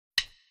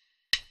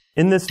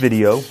In this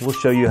video, we'll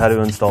show you how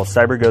to install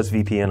CyberGhost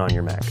VPN on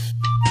your Mac.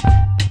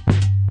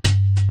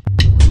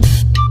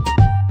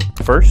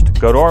 First,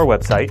 go to our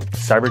website,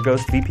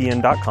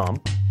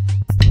 cyberghostvpn.com.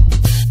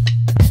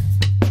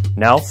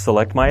 Now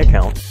select My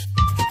Account.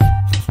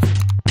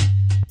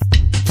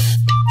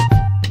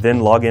 Then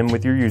log in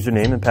with your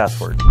username and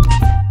password.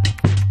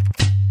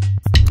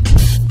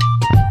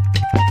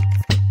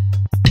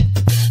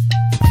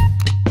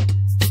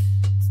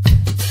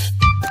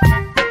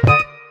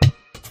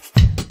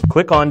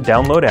 Click on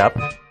Download App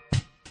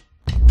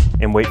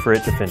and wait for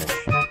it to finish.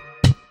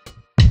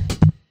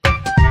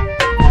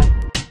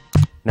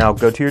 Now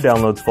go to your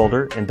Downloads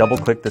folder and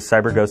double-click the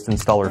CyberGhost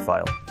installer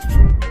file.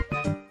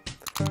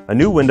 A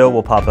new window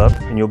will pop up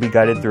and you'll be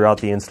guided throughout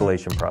the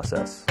installation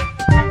process.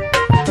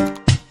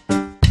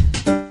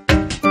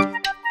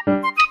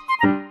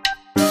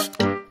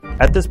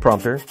 At this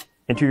prompter,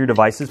 enter your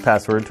device's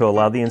password to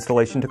allow the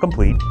installation to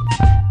complete.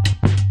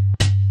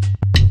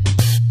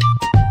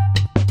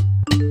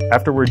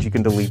 Afterwards, you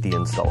can delete the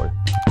installer.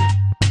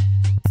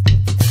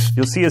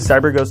 You'll see a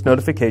CyberGhost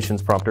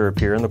notifications prompter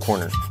appear in the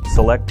corner.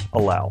 Select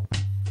Allow.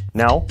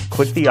 Now,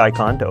 click the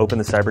icon to open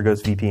the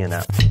CyberGhost VPN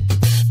app.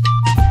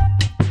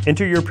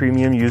 Enter your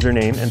premium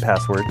username and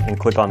password and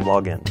click on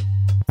Login.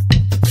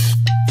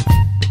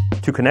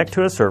 To connect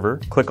to a server,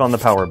 click on the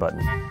Power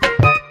button.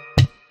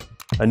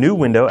 A new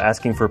window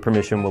asking for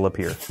permission will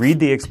appear. Read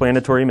the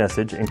explanatory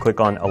message and click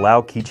on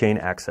Allow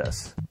Keychain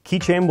Access.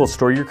 Keychain will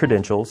store your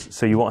credentials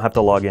so you won't have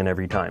to log in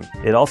every time.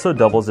 It also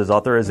doubles as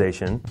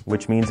authorization,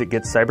 which means it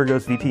gets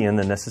CyberGhost VPN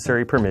the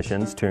necessary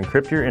permissions to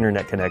encrypt your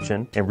internet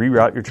connection and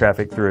reroute your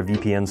traffic through a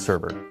VPN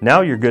server. Now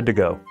you're good to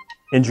go.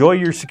 Enjoy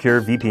your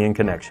secure VPN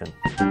connection.